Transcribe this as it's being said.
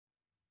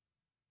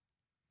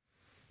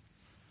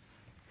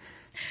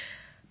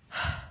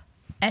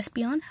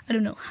Espeon, I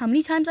don't know how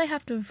many times I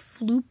have to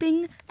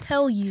flooping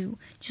tell you,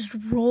 just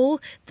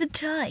roll the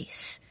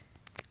dice.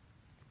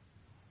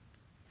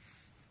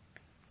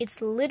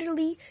 It's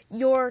literally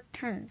your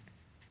turn.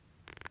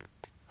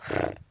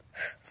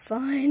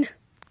 Fine.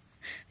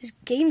 This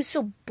game is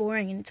so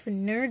boring and it's for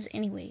nerds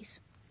anyways.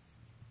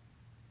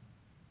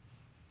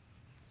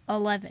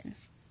 11.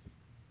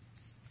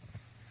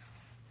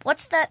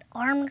 What's that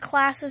armed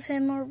class of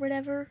him or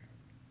whatever?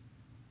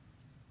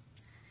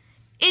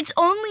 It's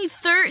only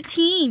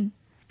 13.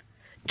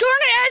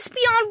 Darn it,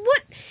 Espeon,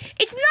 what?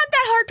 It's not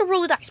that hard to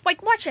roll the dice.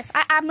 Like, watch this.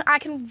 I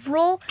can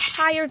roll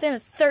higher than a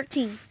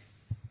 13.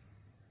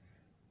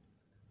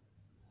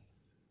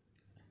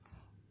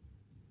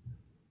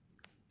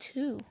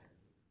 Two.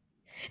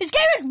 This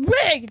game is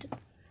rigged!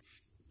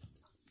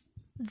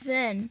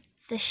 Then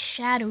the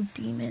shadow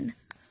demon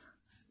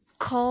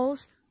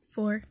calls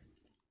for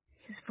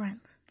his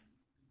friends.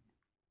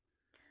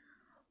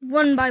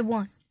 One by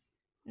one.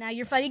 Now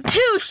you're fighting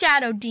 2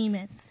 shadow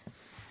demons.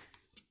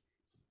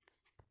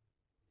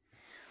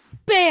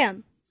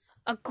 Bam!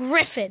 A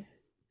griffin.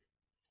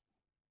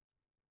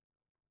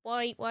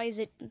 Why is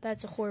it?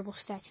 That's a horrible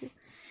statue.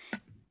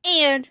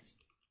 And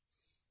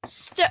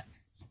Stone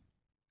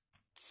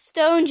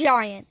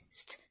Giant.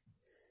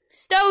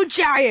 Stone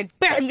Giant!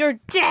 Bam, you're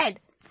dead!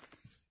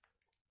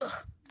 Ugh,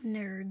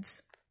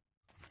 nerds.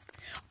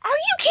 Are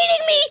you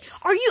kidding me?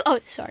 Oh,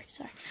 sorry.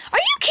 Are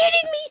you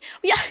kidding me?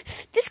 Yeah,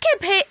 this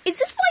campaign, is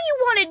this why you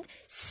wanted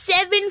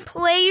 7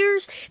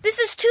 players? This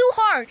is too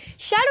hard.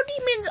 Shadow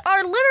demons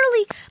are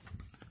literally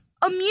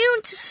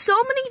immune to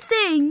so many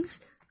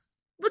things.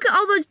 Look at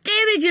all those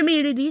damage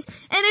immunities,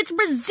 and it's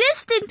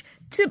resistant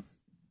to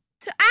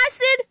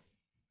acid,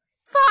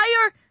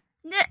 fire,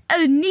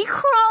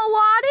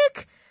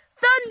 necrotic,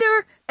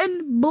 thunder,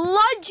 and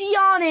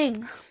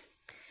bludgeoning.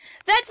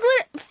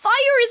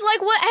 Fire is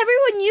like what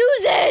everyone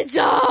uses.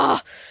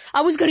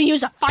 I was gonna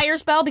use a fire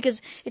spell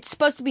because it's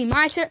supposed to be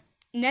my turn,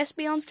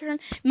 Espeon's turn.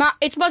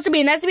 It's supposed to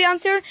be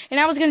Espeon's turn,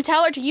 and I was gonna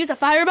tell her to use a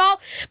fireball,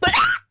 but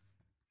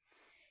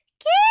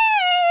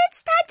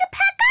kids, time to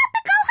pack up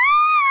and go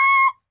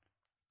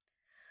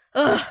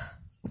home. Ugh.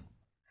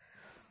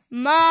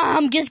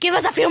 Mom, just give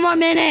us a few more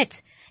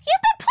minutes.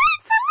 You've been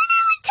playing for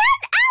literally 10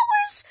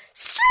 hours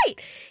straight.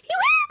 You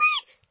hear me?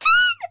 10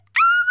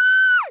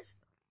 hours.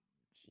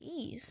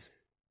 Jeez.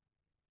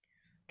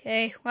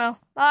 Okay, well,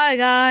 bye,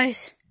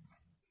 guys.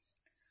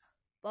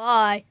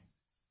 Bye.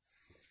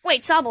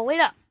 Wait, Sobble, wait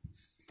up.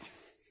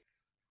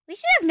 We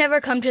should have never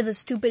come to the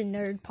stupid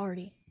nerd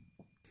party.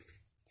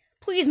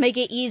 Please make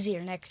it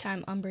easier next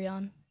time,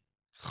 Umbreon.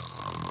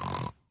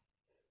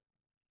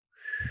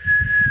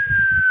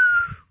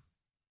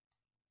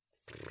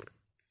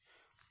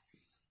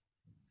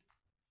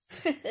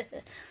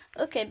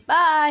 Okay,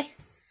 bye.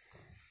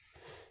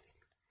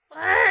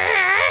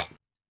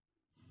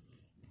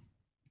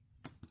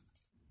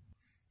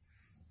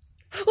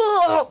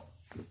 Oh.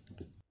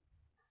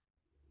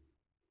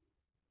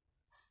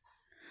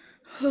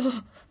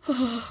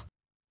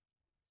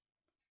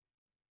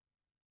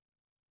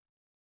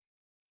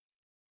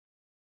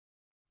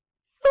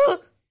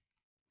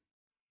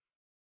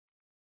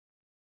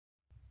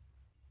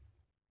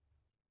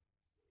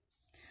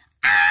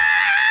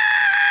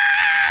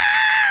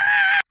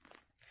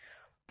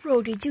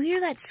 Bro, did you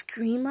hear that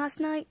scream last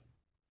night?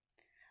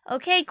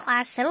 Okay,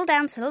 class, settle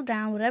down.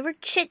 Whatever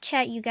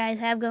chit-chat you guys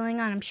have going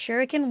on, I'm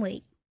sure it can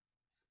wait.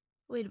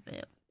 Wait a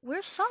minute,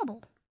 where's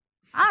Sobble?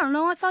 I don't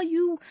know, I thought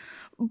you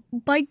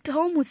biked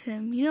home with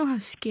him. You know how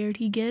scared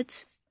he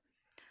gets.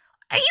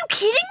 Are you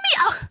kidding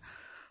me?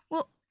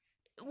 Well,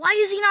 why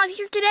is he not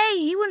here today?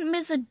 He wouldn't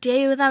miss a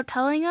day without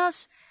telling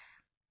us.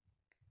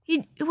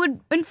 He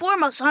would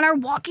inform us on our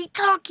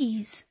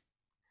walkie-talkies.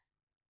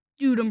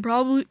 Dude,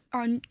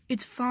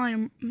 it's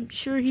fine. I'm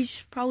sure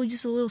he's probably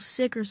just a little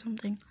sick or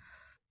something.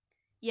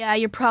 Yeah,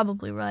 you're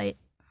probably right.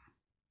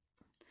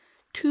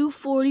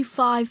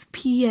 2:45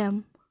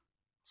 p.m.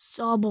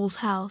 Sobble's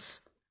house.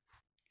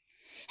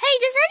 Hey,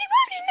 does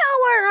anybody know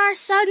where our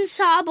son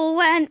Sobble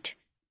went?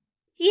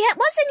 He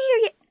wasn't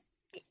here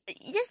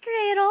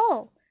yesterday at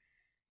all.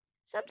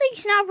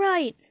 Something's not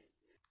right.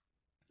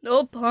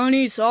 Nope,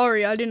 honey,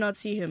 sorry, I did not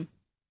see him.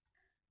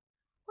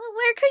 Well,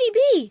 where could he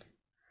be?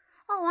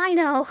 Oh, I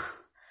know.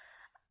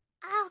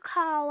 I'll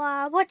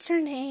call, what's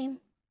her name?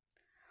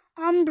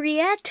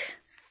 Umbriette.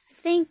 I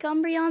think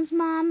Umbreon's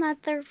mom,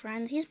 that they're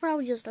friends. He's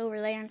probably just over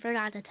there and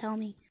forgot to tell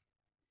me.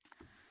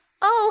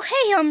 Oh,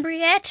 hey,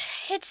 Umbriette.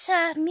 It's,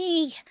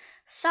 me,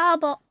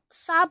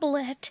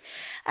 Sobblet.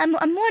 I'm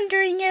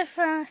wondering if,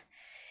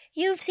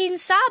 you've seen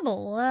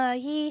Sobble.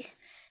 He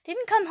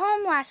didn't come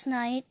home last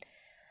night.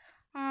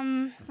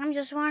 I'm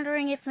just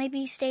wondering if maybe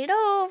he stayed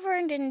over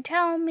and didn't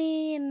tell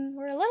me, and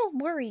we're a little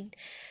worried.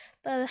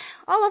 But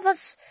all of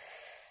us,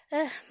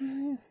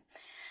 me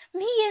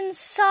and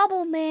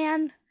Sobble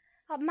Man,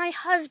 my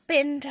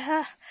husband,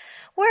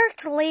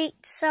 worked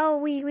late, so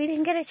we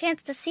didn't get a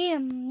chance to see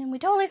him, and we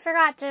totally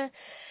forgot to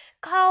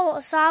call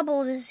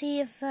Sobble to see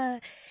if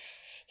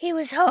he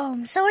was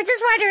home. So we're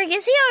just wondering,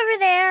 is he over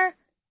there?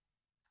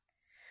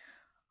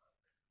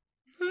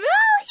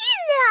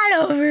 he's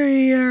not over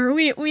here.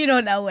 We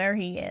don't know where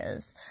he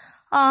is.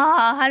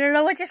 I don't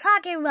know what you're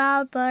talking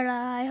about, but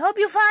I hope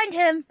you find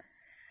him.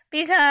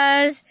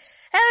 Because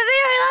have a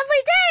very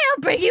lovely day.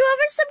 I'll bring you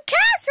over some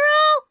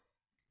casserole.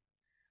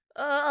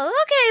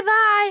 Okay,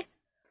 bye.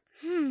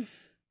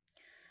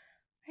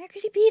 Where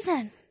could he be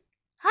then?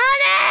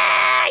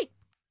 Honey!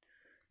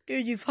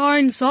 Did you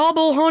find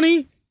Sobble,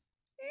 honey?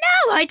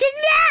 No, I did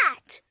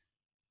not.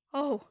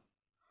 Oh.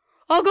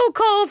 I'll go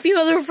call a few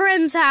other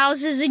friends'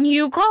 houses and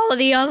you call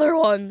the other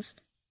ones.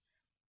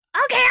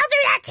 Okay, I'll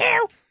do that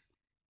too.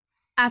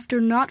 After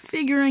not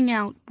figuring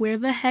out where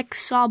the heck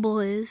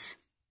Sobble is,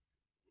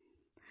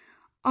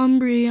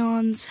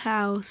 Umbreon's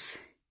house,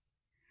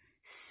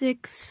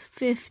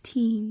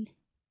 6:15.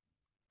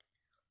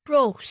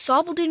 Bro,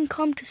 Sobble didn't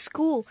come to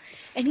school,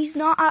 and he's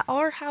not at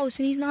our house,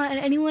 and he's not at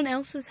anyone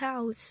else's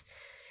house.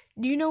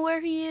 Do you know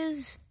where he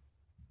is?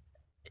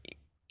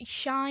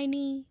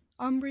 Shiny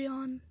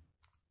Umbreon?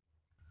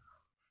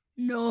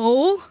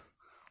 No.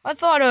 I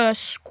thought a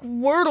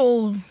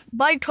Squirtle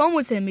biked home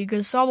with him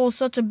because Sobble's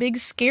such a big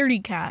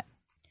scaredy cat.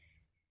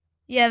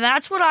 Yeah,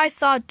 that's what I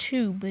thought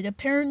too, but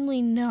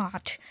apparently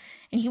not.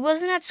 And he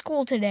wasn't at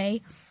school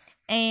today,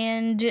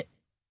 and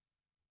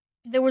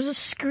there was a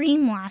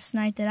scream last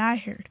night that I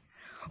heard.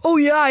 Oh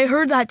yeah, I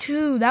heard that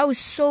too. That was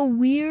so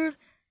weird.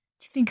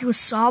 Do you think it was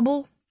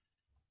Sobble?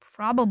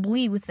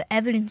 Probably, with the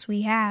evidence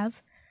we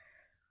have.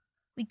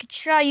 We could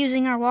try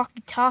using our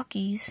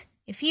walkie-talkies.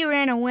 If he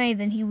ran away,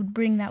 then he would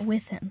bring that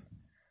with him.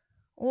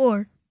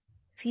 Or,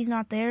 if he's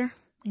not there,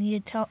 we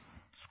need to tell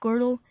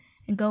Squirtle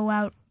and go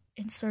out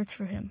and search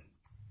for him.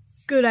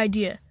 Good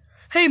idea.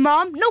 Hey,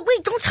 Mom! No,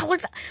 wait, don't tell her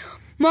that!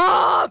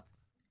 Mom!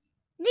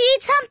 Need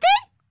something?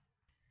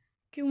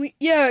 Can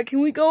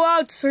we go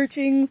out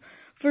searching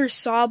for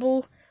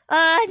Sobble?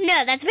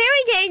 No, that's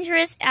very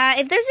dangerous.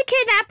 If there's a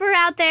kidnapper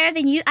out there,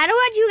 then I don't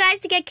want you guys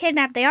to get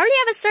kidnapped. They already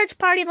have a search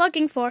party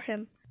looking for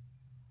him.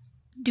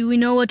 Do we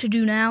know what to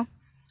do now?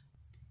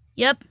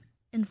 Yep,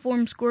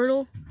 inform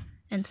Squirtle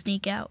and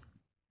sneak out.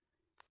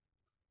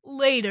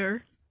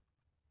 Later.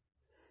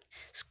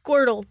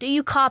 Squirtle, do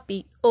you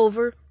copy?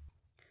 Over.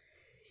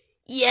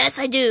 Yes,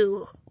 I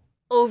do.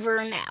 Over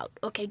and out.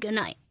 Okay, good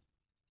night.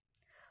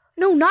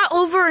 No, not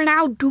over and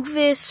out,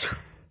 doofus.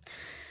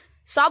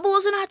 Sobble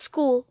wasn't at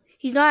school.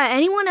 He's not at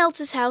anyone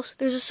else's house.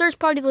 There's a search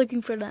party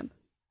looking for them.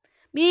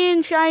 Me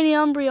and Shiny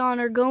Umbreon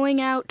are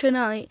going out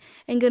tonight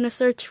and gonna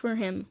search for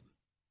him.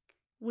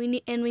 We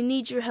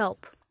need your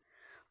help.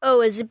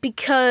 Oh, is it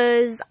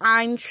because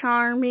I'm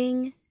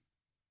charming?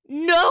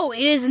 No,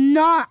 it is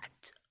not.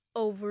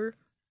 Over.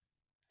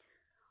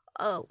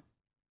 Oh,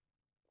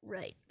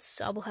 right.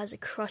 Sobble has a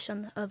crush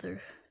on the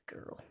other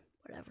girl.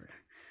 Whatever.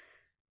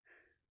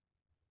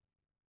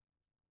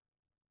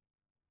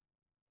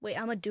 Wait,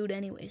 I'm a dude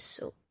anyways,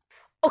 so...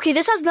 Okay,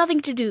 this has nothing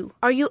to do.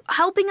 Are you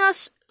helping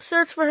us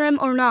search for him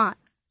or not?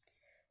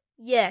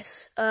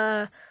 Yes,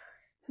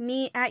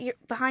 me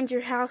behind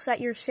your house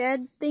at your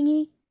shed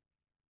thingy?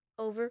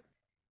 Over.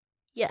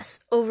 Yes,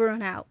 over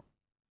and out.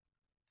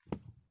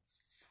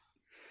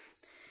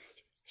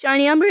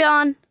 Shiny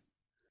Umbreon!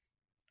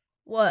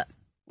 What?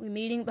 We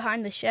meeting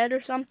behind the shed or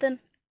something?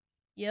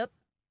 Yep.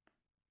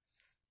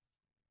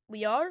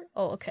 We are?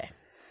 Oh, okay.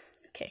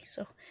 Okay,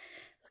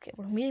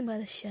 we're meeting by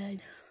the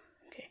shed.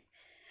 Okay.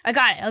 I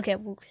got it. Okay,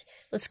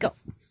 let's go.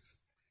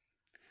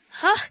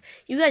 Huh?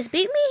 You guys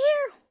beat me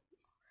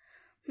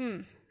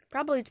here?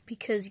 Probably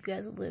because you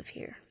guys live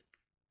here.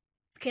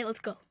 Okay, let's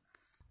go.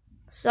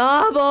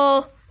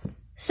 Sobble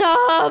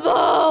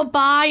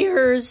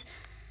Byers.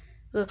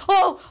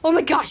 Oh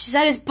my gosh, is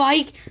that his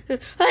bike?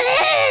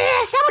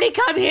 Somebody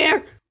come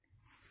here.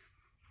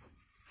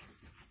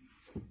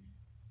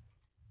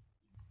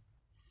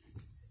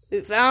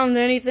 You found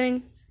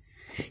anything?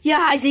 Yeah,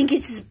 I think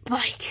it's his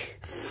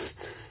bike.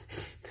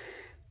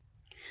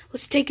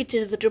 Let's take it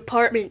to the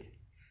department.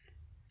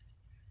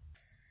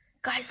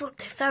 Guys, look,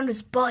 they found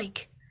his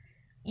bike.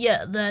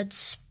 Yeah,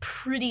 that's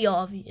pretty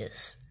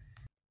obvious.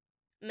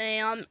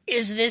 Ma'am,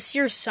 is this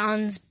your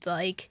son's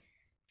bike?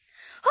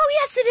 Oh,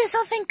 yes, it is.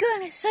 Oh, thank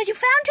goodness. So you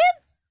found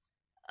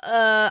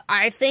him?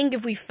 I think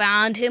if we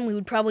found him, we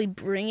would probably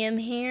bring him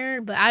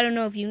here. But I don't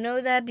know if you know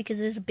that because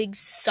there's a big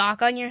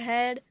sock on your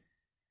head.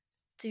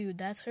 Dude,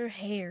 that's her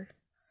hair.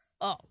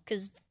 Oh,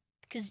 cause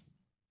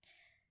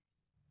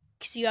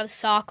you have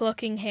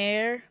sock-looking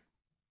hair.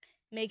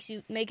 Make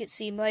it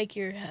seem like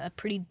you're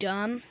pretty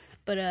dumb.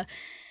 But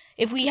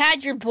if we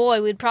had your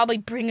boy, we'd probably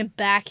bring him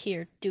back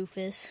here,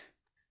 doofus.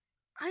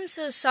 I'm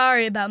so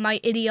sorry about my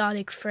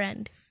idiotic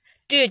friend.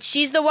 Dude,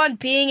 she's the one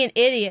being an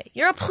idiot.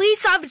 You're a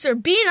police officer.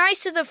 Be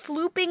nice to the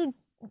flooping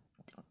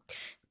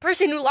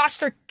person who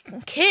lost her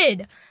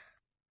kid.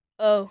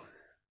 Oh,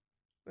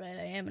 right,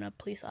 I am a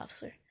police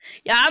officer.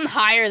 Yeah, I'm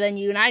higher than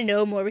you, and I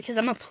know more because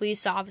I'm a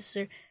police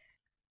officer.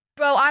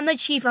 Bro, I'm the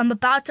chief. I'm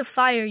about to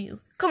fire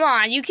you. Come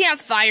on, you can't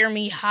fire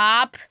me,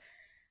 Hop.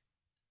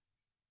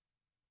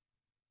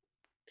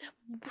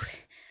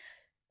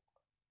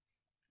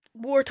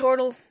 War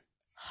Turtle,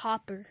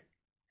 Hopper,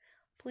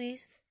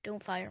 please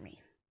don't fire me.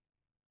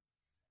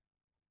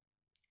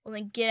 Well,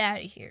 then get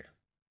out of here.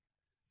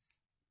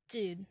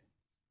 Dude,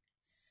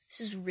 this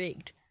is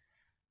rigged.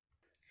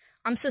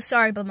 I'm so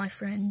sorry about my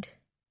friend.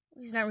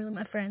 He's not really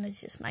my friend,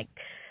 it's just my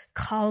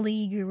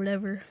colleague or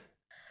whatever.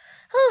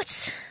 Oh,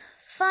 it's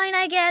fine,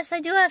 I guess. I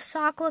do have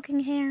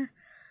sock-looking hair.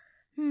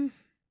 I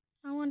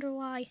wonder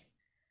why.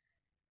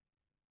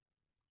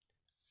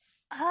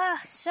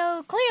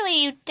 So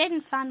clearly you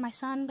didn't find my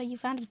son, but you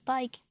found his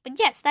bike. But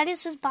yes, that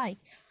is his bike.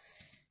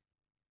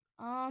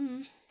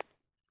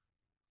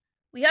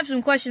 We have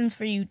some questions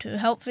for you to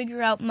help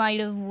figure out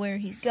where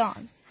he's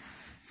gone.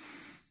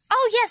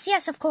 Oh,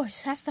 yes, of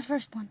course. That's the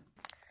first one.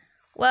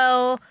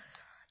 Well,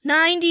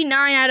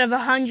 99 out of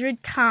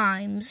 100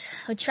 times,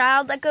 a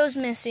child that goes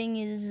missing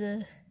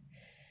is,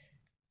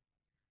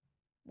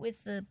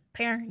 with a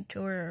parent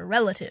or a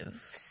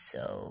relative,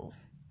 so...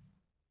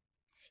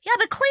 Yeah,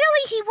 but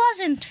clearly he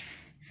wasn't.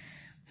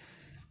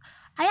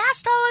 I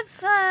asked all of,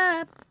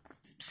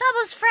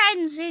 Sobble's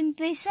friends, and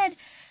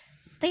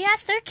they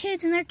asked their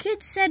kids, and their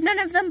kids said none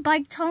of them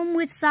biked home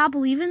with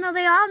Sobble, even though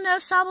they all know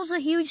Sobble's a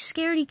huge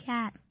scaredy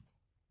cat.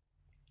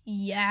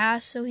 Yeah,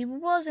 so he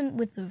wasn't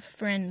with a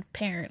friend,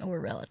 parent, or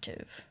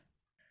relative.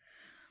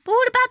 But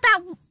what about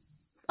that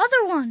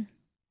other one?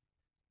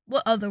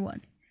 What other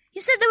one?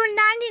 You said there were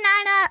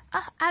 99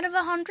 out of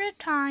 100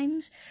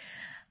 times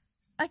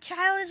a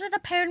child is with a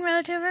parent,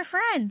 relative, or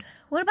friend.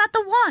 What about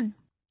the one?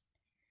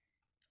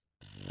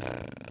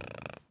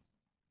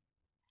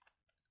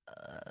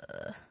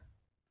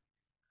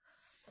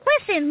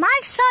 Listen, my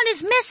son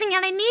is missing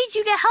and I need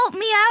you to help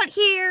me out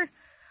here.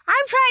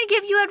 I'm trying to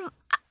give you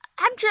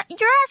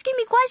you're asking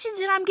me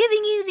questions and I'm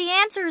giving you the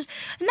answers.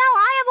 Now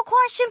I have a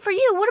question for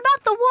you. What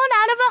about the 1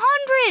 out of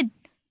 100?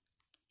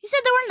 You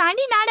said there were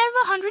 99 out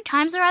of 100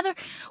 times they're either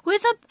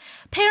with a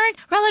parent,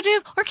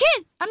 relative, or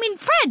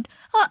friend.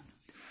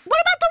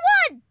 What about the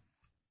one?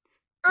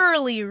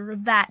 Earlier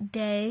that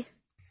day.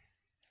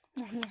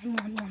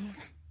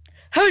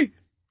 Hey!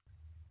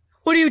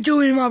 What are you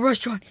doing in my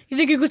restaurant? You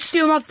think you could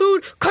steal my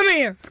food? Come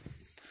here!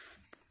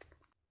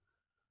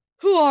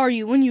 Who are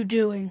you? What are you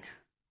doing?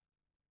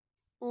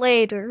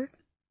 Later.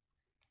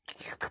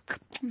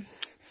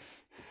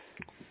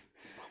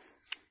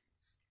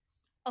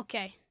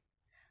 Okay.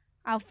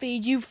 I'll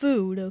feed you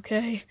food,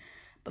 okay?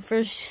 But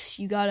first,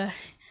 you gotta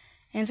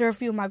answer a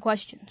few of my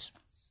questions.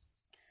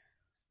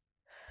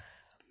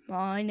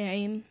 My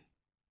name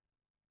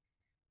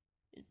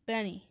is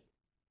Benny.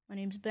 My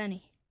name's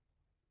Benny.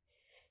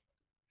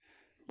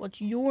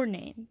 What's your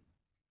name?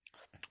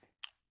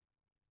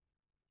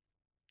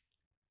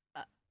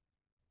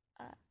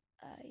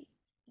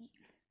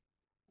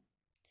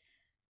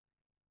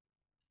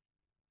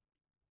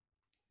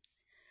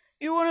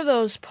 You're one of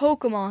those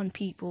Pokemon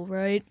people,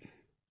 right?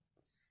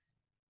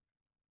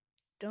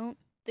 Don't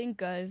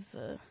think I've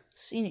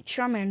seen a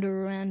Charmander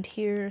around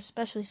here,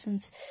 especially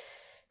since it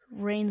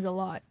rains a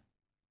lot.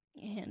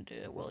 And,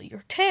 well,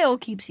 your tail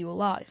keeps you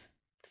alive.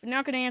 If you're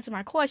not going to answer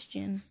my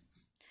question,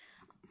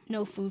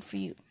 no food for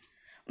you.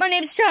 My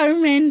name's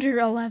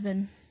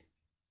Charmander11.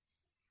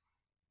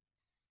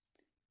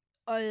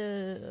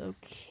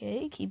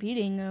 Okay, keep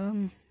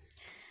eating.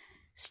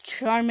 Is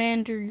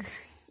Charmander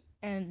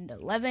and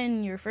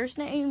 11 your first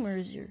name, or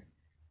is your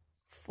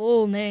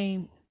full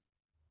name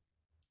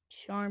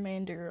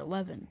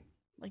Charmander11?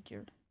 Like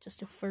you're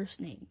just a first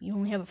name. You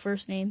only have a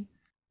first name?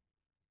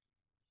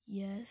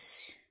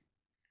 Yes.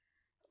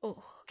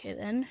 Oh, okay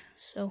then.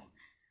 So,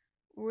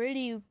 where do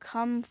you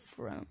come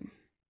from?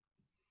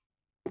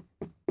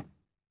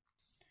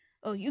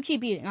 Oh, you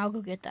keep eating. I'll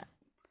go get that.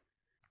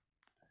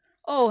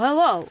 Oh,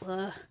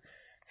 hello.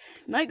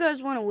 My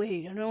guys want to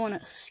wait. I don't want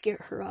to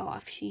scare her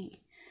off. She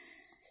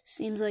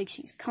seems like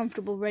she's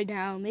comfortable right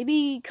now.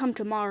 Maybe come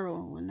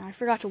tomorrow, and I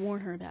forgot to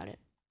warn her about it.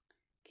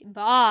 Okay,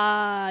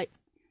 bye.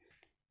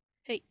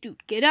 Hey,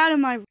 dude, get out of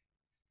my...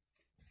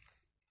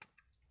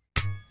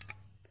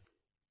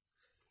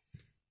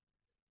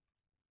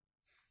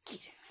 Get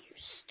out, you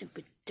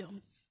stupid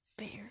dumb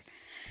bear.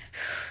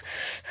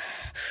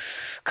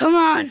 Come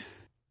on.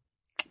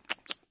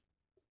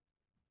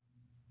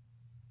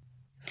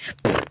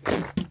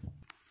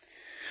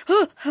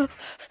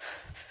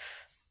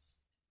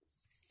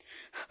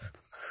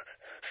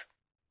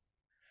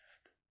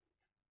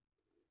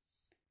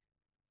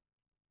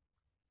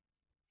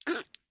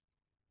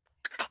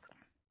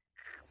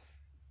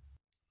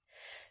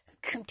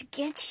 Come to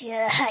get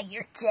you.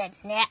 You're dead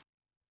now.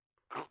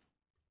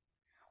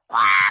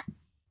 I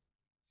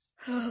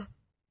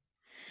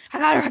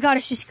got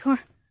her. She's gone.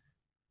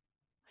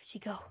 Where'd she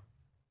go?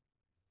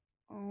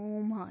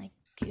 Oh my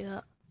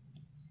god.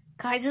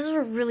 Guys, this is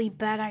a really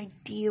bad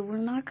idea. We're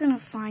not gonna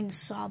find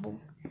Sobble.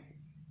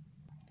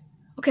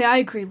 Okay, I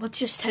agree. Let's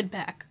just head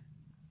back.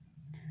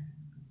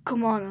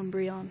 Come on,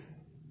 Umbreon.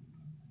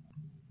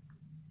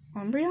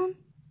 Umbreon?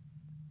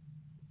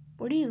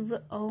 What do you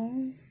look?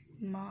 Oh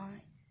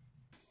my.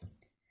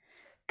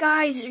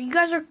 Guys, you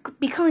guys are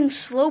becoming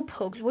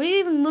slowpokes. What are you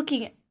even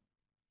looking at?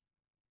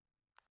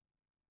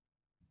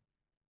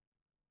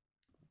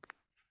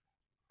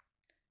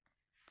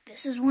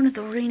 This is one of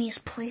the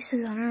rainiest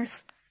places on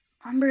Earth.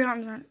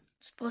 Umbreons aren't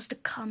supposed to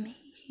come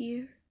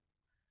here.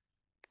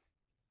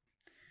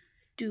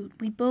 Dude,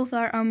 we both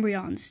are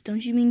Umbreons.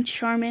 Don't you mean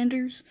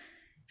Charmanders?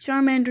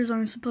 Charmanders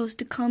aren't supposed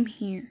to come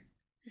here.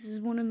 This is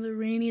one of the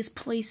rainiest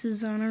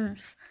places on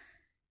Earth.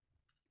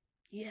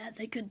 Yeah,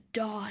 they could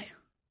die.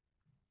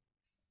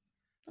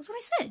 That's what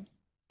I said.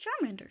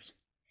 Charmanders.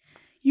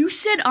 You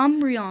said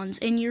Umbreons,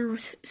 and you're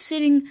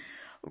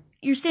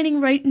standing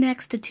right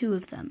next to two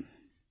of them.